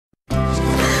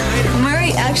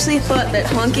He actually thought that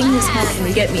honking his horn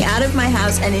would get me out of my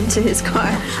house and into his car.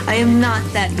 I am not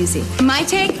that easy. My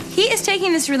take, he is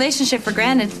taking this relationship for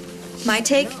granted. My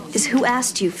take is who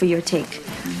asked you for your take.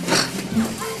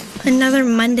 Another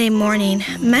Monday morning.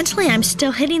 Mentally, I'm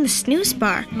still hitting the snooze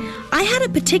bar. I had a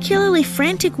particularly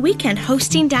frantic weekend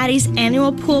hosting Daddy's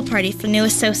annual pool party for new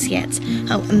associates.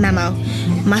 Oh, memo.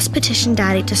 Must petition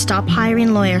Daddy to stop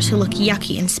hiring lawyers who look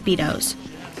yucky in Speedos.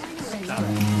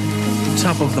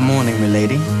 Top of the morning,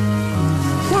 milady.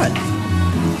 What?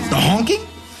 The honking?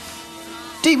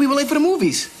 Dee, we were late for the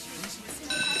movies.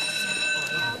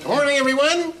 Morning,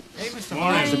 everyone. Hey, Mr.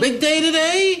 Morning. It's a big day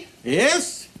today.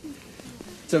 Yes?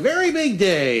 It's a very big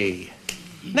day.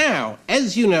 Now,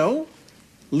 as you know,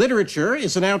 literature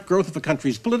is an outgrowth of a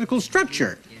country's political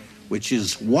structure, which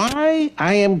is why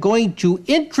I am going to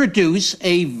introduce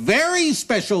a very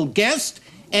special guest,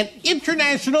 an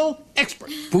international expert.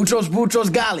 Boutros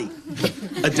Ghali.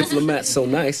 A diplomat so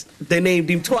nice, they named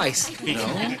him twice.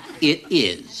 No, it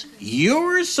is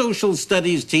your social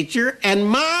studies teacher and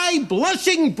my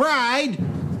blushing bride,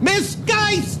 Miss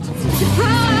Geist.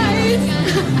 Surprise!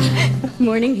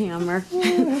 Morning, Hammer.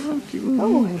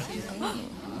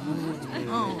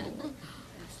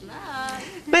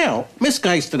 Now, Miss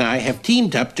Geist and I have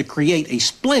teamed up to create a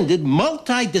splendid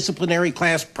multidisciplinary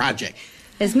class project.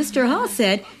 As Mr. Hall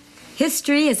said,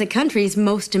 history is a country's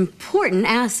most important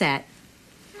asset.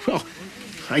 Well,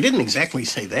 I didn't exactly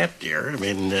say that, dear. I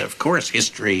mean, of course,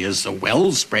 history is a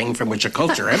wellspring from which a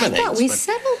culture emanates. I thought we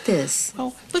settled this.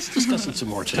 Well, let's discuss it some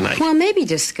more tonight. Well, maybe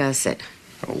discuss it.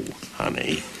 Oh,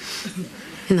 honey.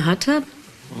 In the hot tub?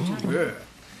 Oh, yeah.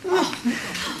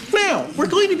 Now, we're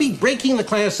going to be breaking the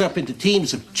class up into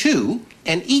teams of 2,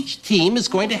 and each team is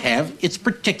going to have its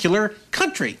particular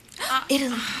country.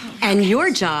 Italy. And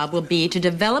your job will be to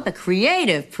develop a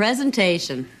creative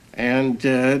presentation. And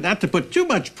not to put too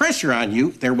much pressure on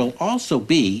you, there will also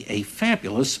be a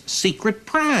fabulous secret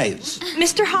prize.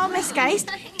 Mr. Hall, Miss Geist,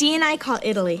 Dee and I call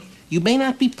Italy. You may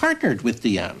not be partnered with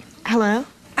Dionne. Hello?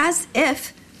 As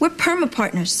if. We're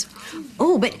perma-partners.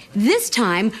 Oh, but this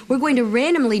time we're going to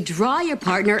randomly draw your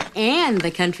partner and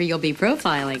the country you'll be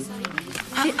profiling.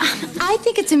 I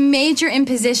think it's a major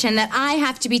imposition that I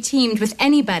have to be teamed with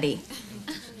anybody.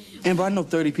 Amber, I know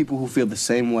 30 people who feel the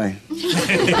same way. She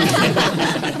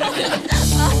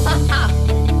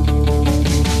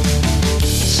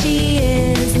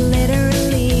is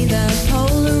literally the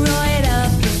Polaroid of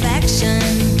perfection.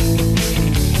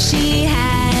 She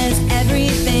has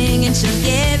everything and she'll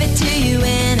give it to you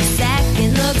in a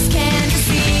second. Looks can't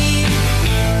deceive.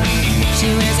 She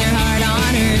wears her heart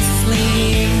on her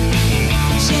sleeve.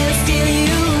 She'll steal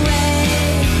you away.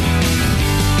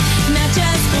 Not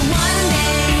just for one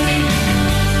day.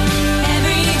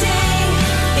 Every day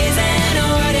is an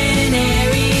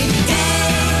ordinary day.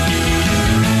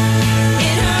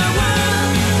 In her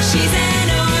world, she's an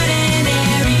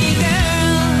ordinary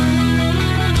girl.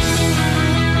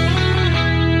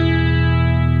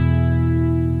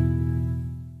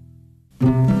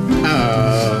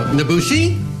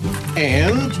 Nabushi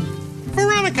and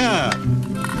Veronica.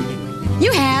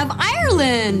 You have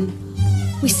Ireland.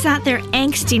 We sat there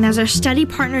angsting as our study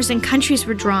partners and countries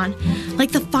were drawn,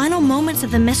 like the final moments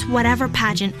of the Miss Whatever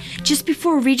pageant, just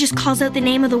before Regis calls out the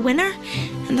name of the winner,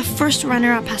 and the first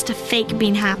runner-up has to fake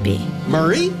being happy.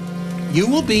 Murray, you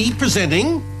will be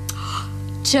presenting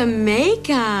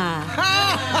Jamaica.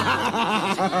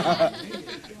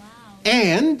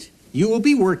 And you will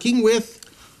be working with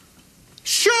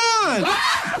Sean.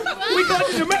 We got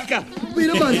to Jamaica. We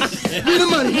the money. We the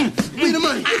money. We the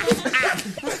money.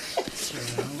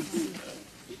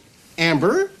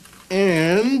 Amber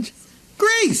and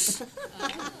Grace.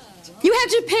 You have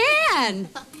Japan.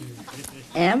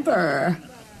 Amber.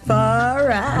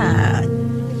 Far out.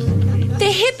 The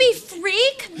hippie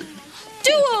freak?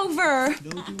 Do-over.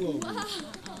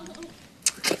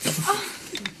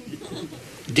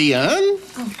 Dionne.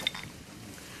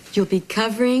 You'll be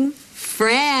covering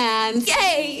France.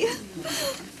 Yay!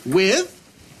 With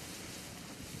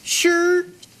Cher.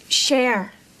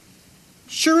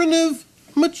 Shurinav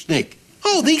Muchnik.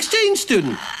 Oh, the exchange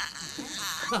student.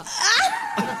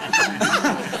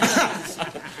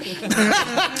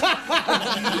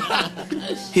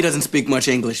 He doesn't speak much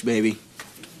English, baby.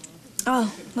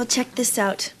 Oh, well, check this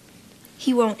out.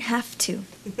 He won't have to.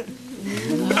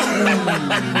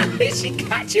 She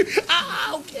got you.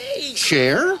 Okay.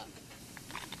 Cher.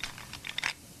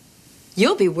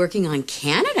 You'll be working on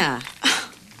Canada.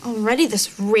 Already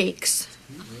this reeks.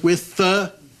 With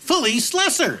Felice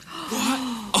Lesser.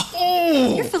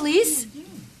 Oh. You're Felice.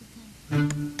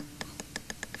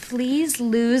 Fleas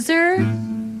loser.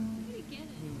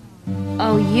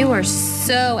 Oh, you are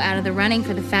so out of the running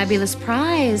for the fabulous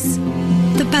prize.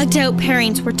 The bugged-out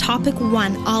pairings were topic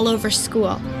one all over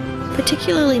school,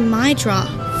 particularly my draw,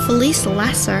 Felice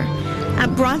Lesser.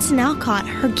 At Bronson Alcott,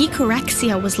 her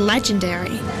geekorexia was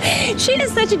legendary. She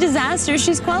is such a disaster.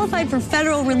 She's qualified for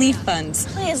federal relief funds.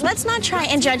 Please, let's not try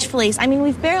and judge Felice. I mean,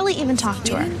 we've barely even talked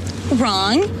to her.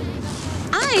 Wrong.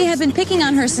 I have been picking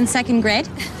on her since 2nd grade,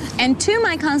 and to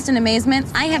my constant amazement,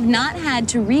 I have not had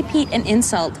to repeat an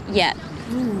insult yet.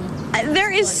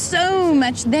 There is so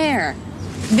much there.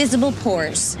 Visible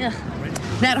pores,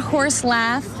 that horse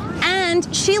laugh, and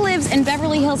she lives in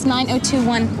Beverly Hills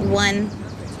 90211.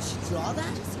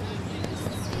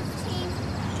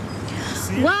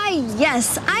 Why,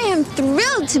 yes, I am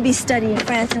thrilled to be studying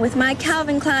France with my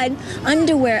Calvin Klein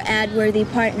underwear ad-worthy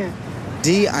partner.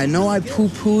 Dee, I know I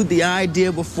poo-pooed the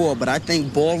idea before, but I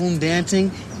think ballroom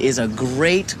dancing is a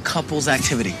great couples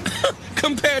activity.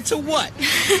 Compared to what?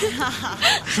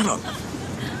 Shut up.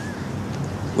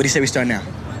 What do you say we start now?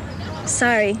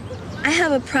 Sorry, I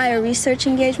have a prior research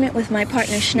engagement with my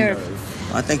partner Schnurf.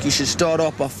 I think you should start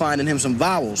off by finding him some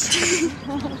vowels.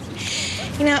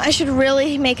 You know, I should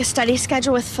really make a study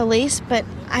schedule with Felice, but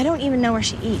I don't even know where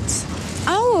she eats.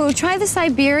 Oh, try the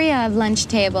Siberia of lunch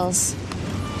tables.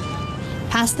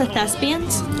 Past the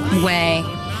thespians? Way.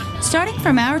 Starting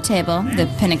from our table, the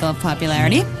pinnacle of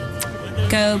popularity,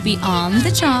 go beyond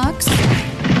the jocks.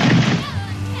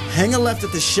 Hang a left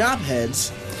at the shop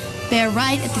heads. Bear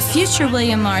right at the future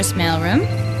William Morris mailroom.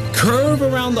 Curve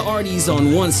around the arties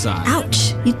on one side.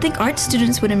 Ouch. You'd think art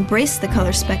students would embrace the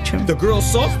color spectrum. The girls'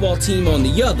 softball team on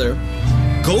the other.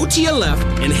 Go to your left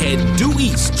and head due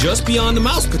east just beyond the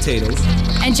mouse potatoes.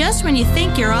 And just when you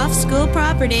think you're off school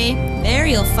property, there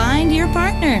you'll find your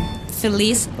partner,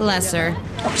 Felice Lesser.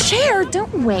 Cher,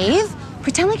 don't wave.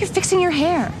 Pretend like you're fixing your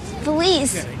hair.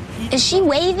 Felice, is she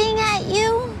waving at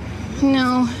you?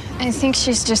 No, I think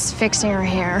she's just fixing her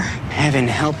hair. Heaven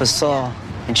help us all.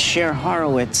 And Cher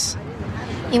Horowitz.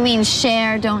 You mean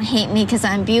Cher, don't hate me because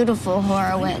I'm beautiful,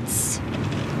 Horowitz.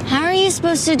 How are you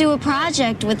supposed to do a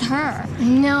project with her?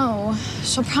 No,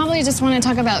 she'll probably just want to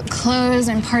talk about clothes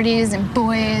and parties and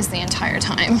boys the entire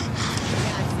time.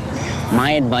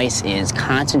 My advice is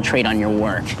concentrate on your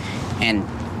work. And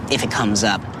if it comes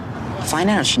up, find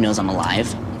out if she knows I'm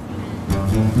alive.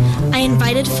 I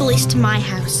invited Felice to my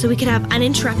house so we could have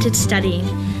uninterrupted studying.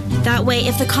 That way,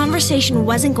 if the conversation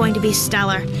wasn't going to be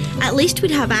stellar, at least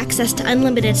we'd have access to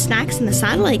unlimited snacks in the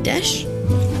satellite dish.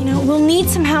 You know, we'll need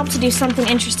some help to do something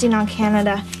interesting on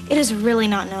Canada. It is really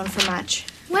not known for much.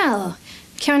 Well,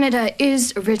 Canada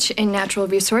is rich in natural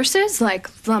resources like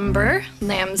lumber,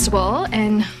 lamb's wool,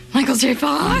 and Michael J.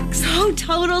 Fox. Oh,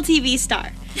 total TV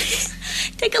star.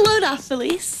 Take a load off,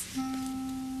 Felice.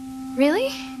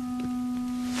 Really?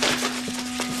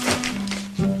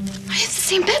 I have the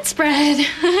same bedspread.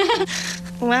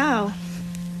 Wow.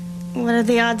 What are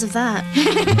the odds of that?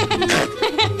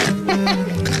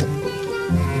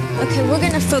 Okay, we're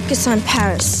gonna focus on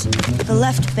Paris, the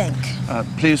left bank.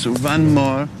 Please, one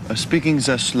more. Speaking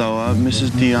the slower,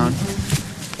 Mrs. Dionne.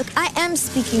 Look, I am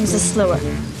speaking the slower.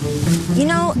 You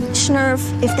know, Schnurf,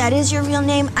 if that is your real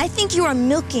name, I think you are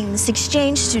milking this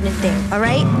exchange student thing, all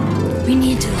right? We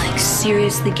need to,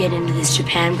 seriously get into this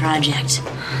Japan project.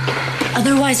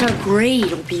 Otherwise, our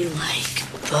grade will be,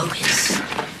 bogus.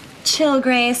 Chill,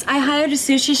 Grace. I hired a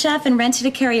sushi chef and rented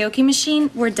a karaoke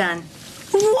machine. We're done.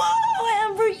 Whoa,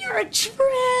 Amber, you're a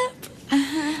trip.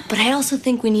 But I also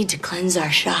think we need to cleanse our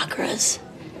chakras.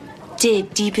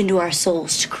 Dig deep into our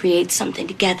souls to create something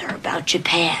together about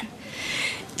Japan.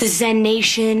 The Zen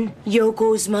nation,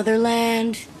 Yoko's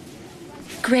motherland.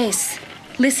 Grace,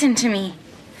 listen to me.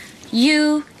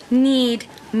 You need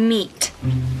meat.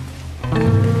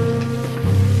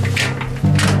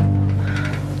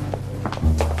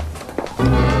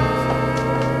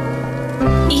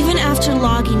 Even after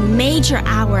logging major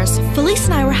hours, Felice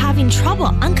and I were having trouble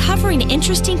uncovering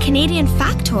interesting Canadian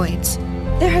factoids.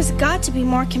 There has got to be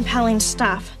more compelling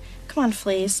stuff. Come on,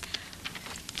 Felice.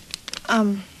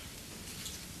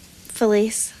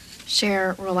 Felice.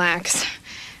 Cher, relax.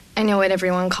 I know what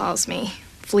everyone calls me.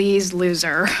 Flea's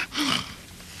loser.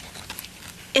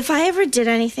 If I ever did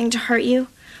anything to hurt you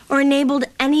or enabled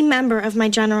any member of my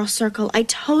general circle, I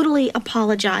totally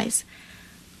apologize.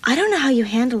 I don't know how you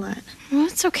handle it. Well,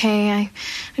 it's okay. I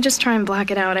just try and black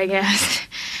it out, I guess.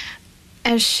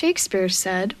 As Shakespeare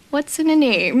said, what's in a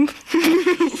name?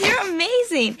 You're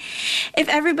amazing. If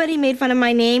everybody made fun of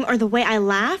my name or the way I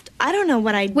laughed, I don't know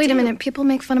what I'd do. Wait a minute, people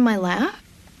make fun of my laugh?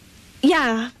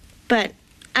 Yeah, but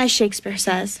as Shakespeare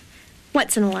says,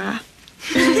 what's in a laugh?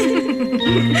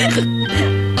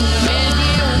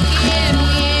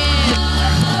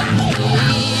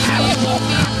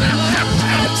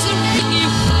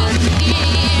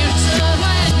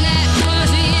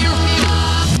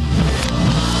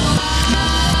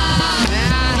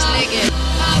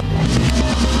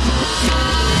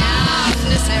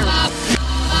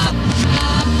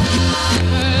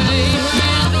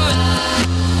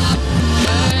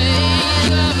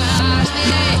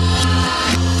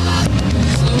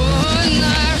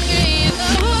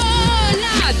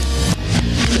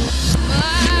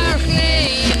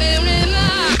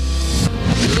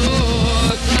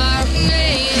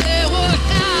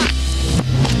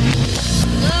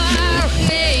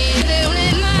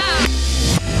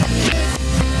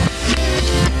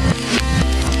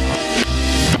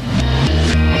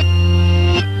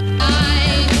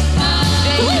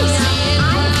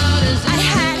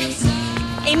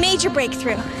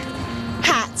 breakthrough.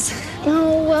 Hats.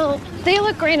 Oh, well, they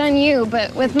look great on you,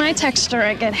 but with my texture,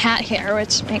 I get hat hair,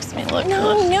 which makes me look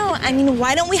No. I mean,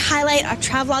 why don't we highlight our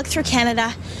travelogue through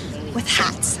Canada with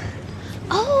hats?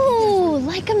 Oh,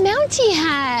 like a Mountie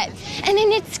hat, and a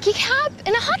knit ski cap,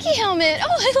 and a hockey helmet.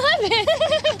 Oh, I love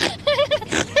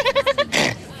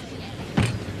it.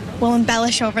 We'll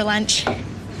embellish over lunch.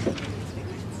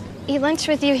 Eat lunch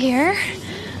with you here?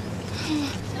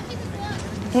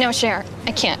 No, Cher,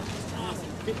 I can't.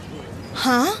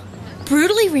 Huh?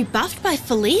 Brutally rebuffed by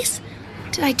Felice?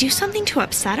 Did I do something to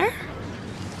upset her?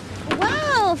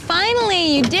 Well,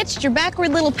 finally, you ditched your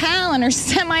backward little pal in her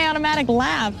semi-automatic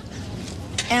lab.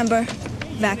 Amber,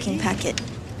 vacuum packet.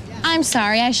 I'm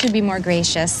sorry, I should be more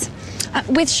gracious.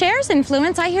 With Cher's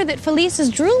influence, I hear that Felice is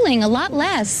drooling a lot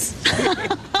less.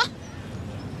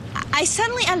 I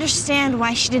suddenly understand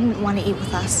why she didn't want to eat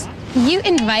with us. You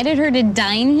invited her to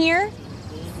dine here?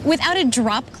 Without a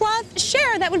drop cloth?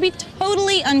 Cher, that would be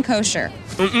totally unkosher.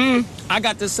 I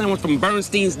got this sandwich from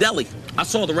Bernstein's Deli. I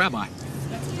saw the rabbi.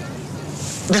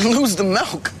 Then lose the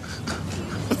milk.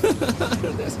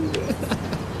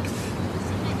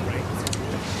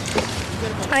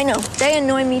 I know, they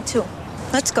annoy me too.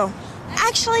 Let's go.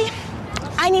 Actually,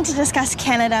 I need to discuss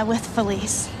Canada with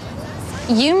Felice.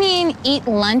 You mean eat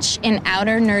lunch in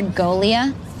outer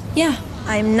Nerdgolia? Yeah,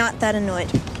 I'm not that annoyed.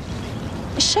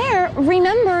 Cher,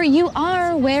 remember, you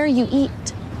are where you eat.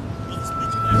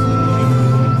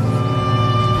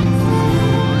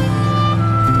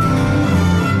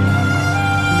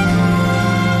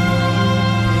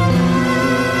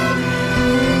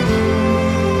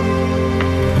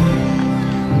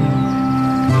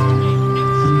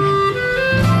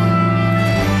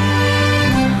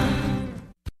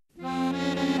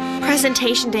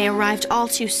 Presentation day arrived all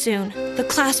too soon. The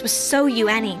class was so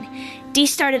UNing. Dee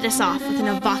started us off with an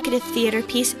evocative theater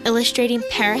piece illustrating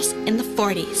Paris in the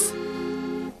 40s.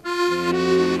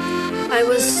 I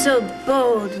was so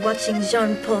bored watching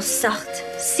Jean-Paul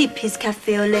Sartre sip his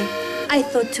café au lait. I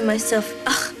thought to myself,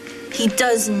 he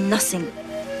does nothing.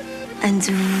 And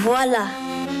voila,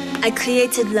 I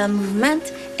created la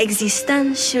mouvement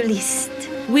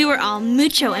existentialiste. We were all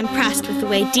mucho impressed with the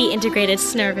way Dee integrated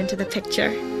Snurv into the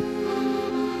picture.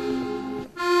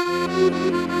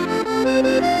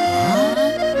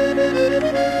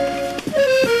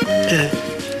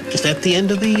 Is that the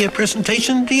end of the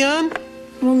presentation, Dionne?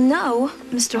 Well, no,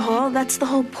 Mr. Hall, that's the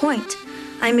whole point.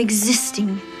 I'm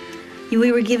existing.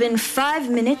 We were given 5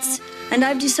 minutes, and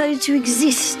I've decided to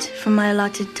exist for my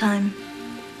allotted time.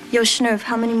 Yo, Schnurv,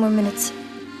 how many more minutes?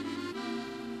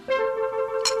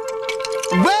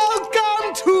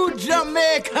 Welcome to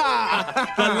Jamaica!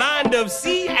 The land of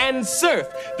sea and surf,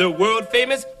 the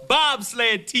world-famous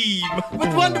bobsled team.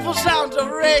 With wonderful sounds of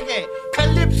reggae,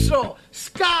 calypso,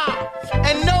 ska,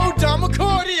 and no dumb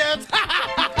accordions.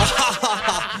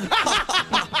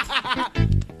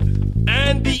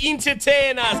 And the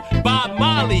entertainers, Bob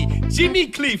Marley, Jimmy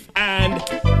Cliff, and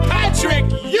Patrick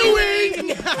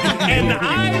Ewing. An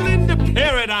island of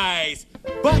paradise.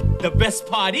 But the best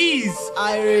part is...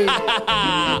 Irene.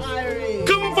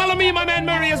 Come follow me, my man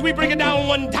Murray, as we break it down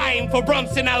one time for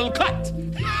Bronson Alcott.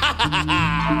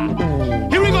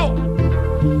 Here we go.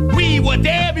 We were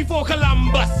there before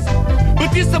Columbus,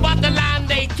 but this about the land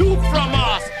they took from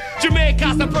us.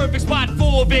 Jamaica's the perfect spot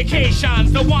for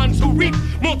vacations, the ones who reap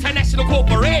multinational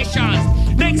corporations.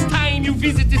 Next time you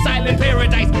visit this island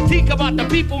paradise, think about the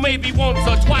people maybe once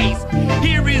or twice.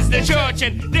 Here is the church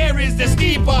and there is the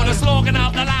steeple, the slogan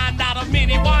of the land out of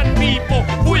many one people.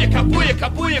 Booyaka, booyaka,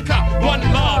 booyaka, one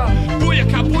love.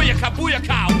 Booyaka, booyaka,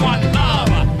 booyaka, one love.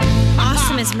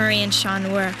 Awesome as Murray and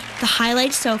Sean were, the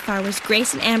highlight so far was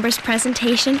Grace and Amber's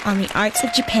presentation on the arts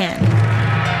of Japan.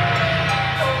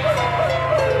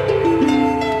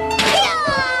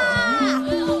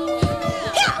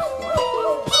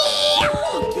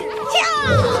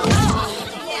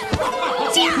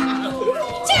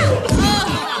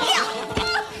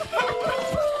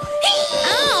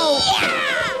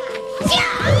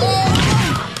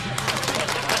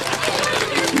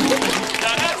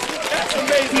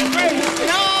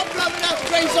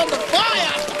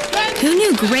 Who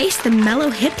knew Grace, the mellow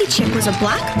hippie chick, was a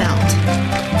black belt?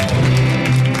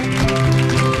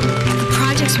 The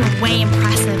projects were way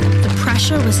impressive. The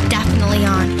pressure was definitely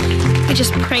on. I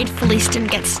just prayed Felice didn't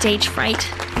get stage fright.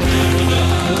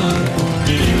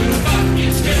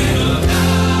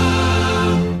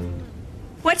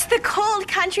 What's the cold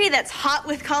country that's hot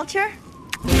with culture?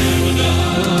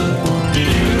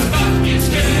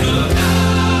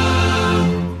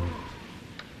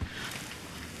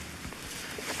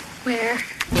 Where?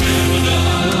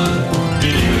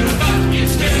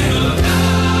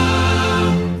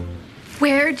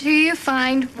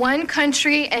 1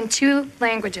 country and 2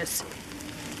 languages.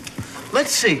 Let's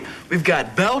see. We've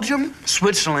got Belgium,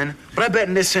 Switzerland, but I bet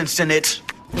in this instance it's...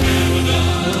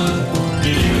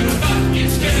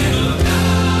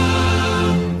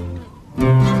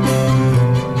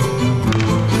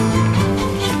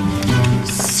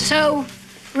 So,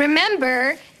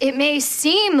 remember, it may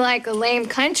seem like a lame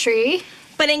country,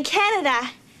 but in Canada,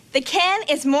 the can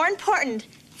is more important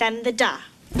than the da.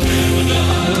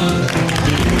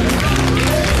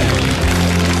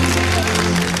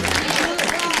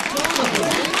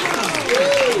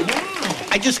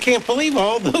 I just can't believe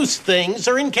all those things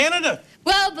are in Canada.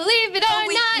 Well, believe it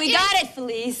or not, we got it,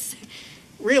 Felice.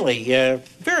 Really,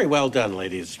 very well done,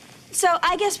 ladies. So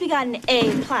I guess we got an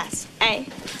A+, eh?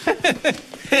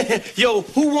 Yo,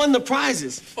 who won the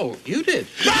prizes? Oh, you did.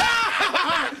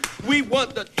 We won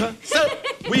the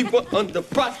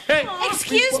prize. Hey,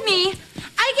 Excuse me.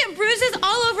 I get bruises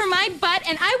all over my butt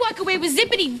and I walk away with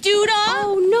zippity doo-dah.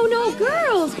 Oh, no,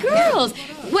 girls.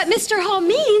 What Mr. Hall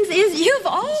means is you've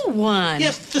all won.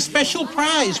 Yes, the special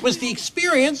prize was the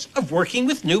experience of working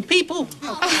with new people.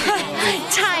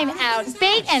 Time out.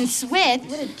 Bait and switch.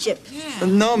 What a jip.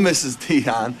 No, Mrs.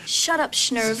 Dionne. Shut up,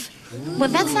 Schnurv. Well,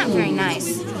 that's not very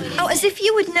nice. Oh, as if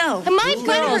you would know. My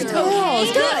butt hurts.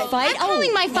 Don't fight. I'm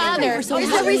calling my father. Is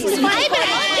there reason to fight?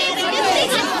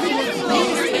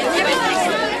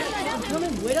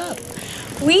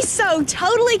 We so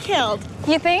totally killed.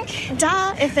 You think?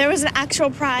 Duh, if there was an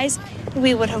actual prize,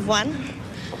 we would have won.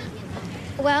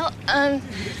 Well,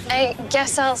 I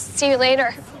guess I'll see you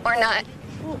later, or not.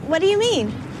 What do you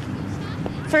mean?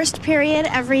 First period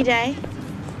every day?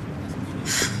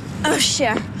 Oh,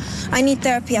 Cher, I need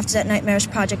therapy after that nightmarish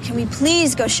project. Can we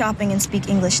please go shopping and speak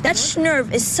English? That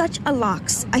Schnurv is such a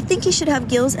lox. I think he should have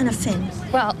gills and a fin.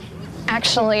 Well,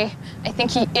 actually, I think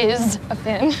he is a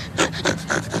Finn.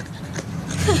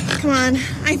 Come on,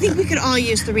 I think we could all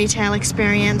use the retail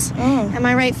experience. Am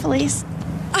I right, Felice?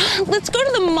 Let's go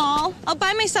to the mall. I'll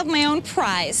buy myself my own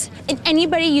prize. If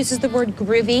anybody uses the word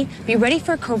groovy, be ready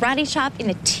for a karate chop in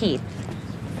the teeth.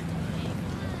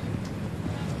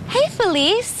 Hey,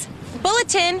 Felice.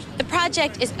 Bulletin, the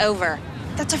project is over.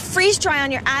 That's a freeze dry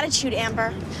on your attitude,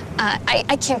 Amber.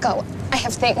 I can't go. I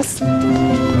have things.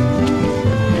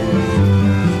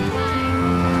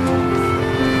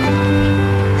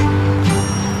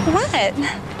 What?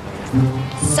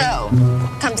 So,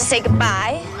 come to say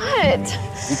goodbye? What?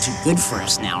 You're too good for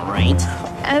us now, right?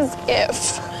 As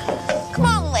if. Come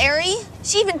on, Larry.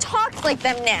 She even talks like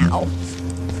them now.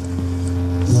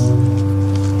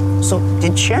 So,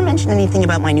 did Cher mention anything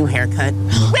about my new haircut?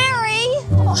 Larry!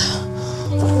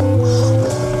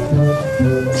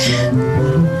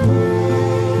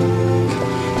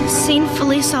 Seeing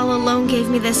Felice all alone gave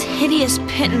me this hideous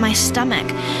pit in my stomach.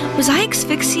 Was I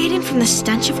asphyxiating from the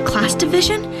stench of class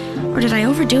division? Or did I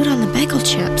overdo it on the bagel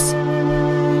chips?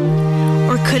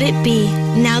 Or could it be,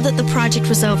 now that the project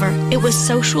was over, it was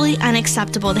socially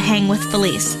unacceptable to hang with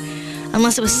Felice?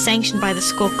 Unless it was sanctioned by the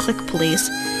school clique police.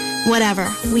 Whatever,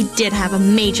 we did have a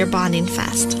major bonding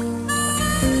fest.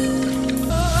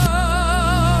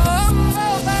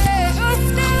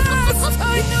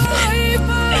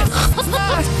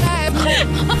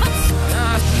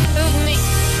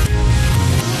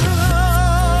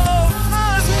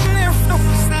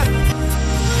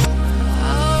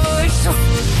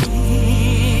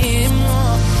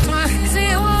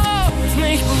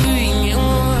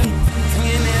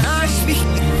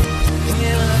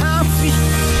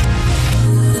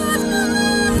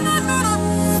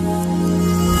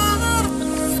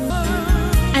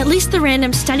 At least the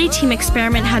random study team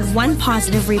experiment had one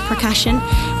positive repercussion.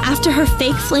 After her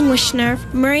fake fling with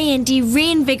Schnurv, Murray and Dee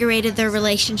reinvigorated their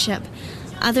relationship.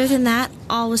 Other than that,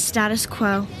 all was status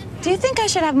quo. Do you think I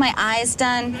should have my eyes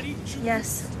done?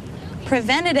 Yes.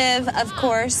 Preventative, of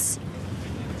course.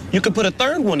 You could put a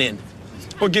third one in.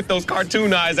 Or get those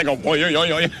cartoon eyes that go, boy, yo, yo,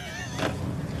 yo.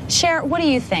 Cher, what do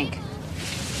you think?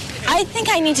 I think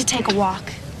I need to take a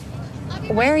walk.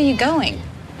 Where are you going?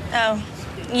 Oh,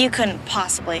 you couldn't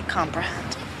possibly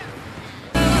comprehend.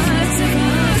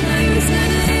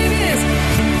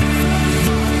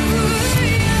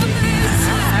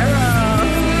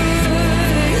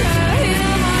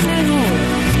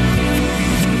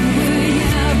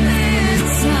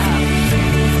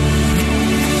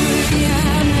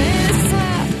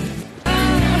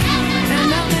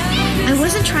 I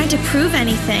wasn't trying to prove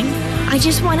anything. I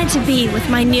just wanted to be with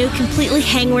my new, completely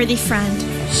hang-worthy friend.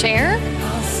 Cher?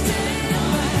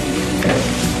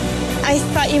 I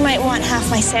thought you might want half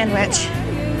my sandwich.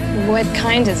 What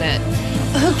kind is it?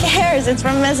 Who cares? It's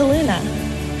from Mezzaluna.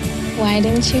 Why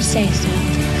didn't you say so?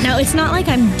 Now, it's not like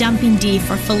I'm dumping D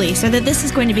for Felice, or that this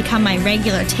is going to become my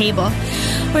regular table,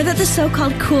 or that the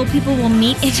so-called cool people will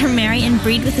meet, intermarry, and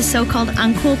breed with the so-called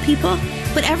uncool people.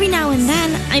 But every now and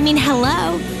then,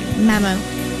 hello. Memo.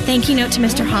 Thank you note to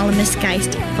Mr. Hall and Miss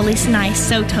Geist. Felice and I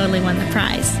so totally won the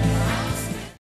prize.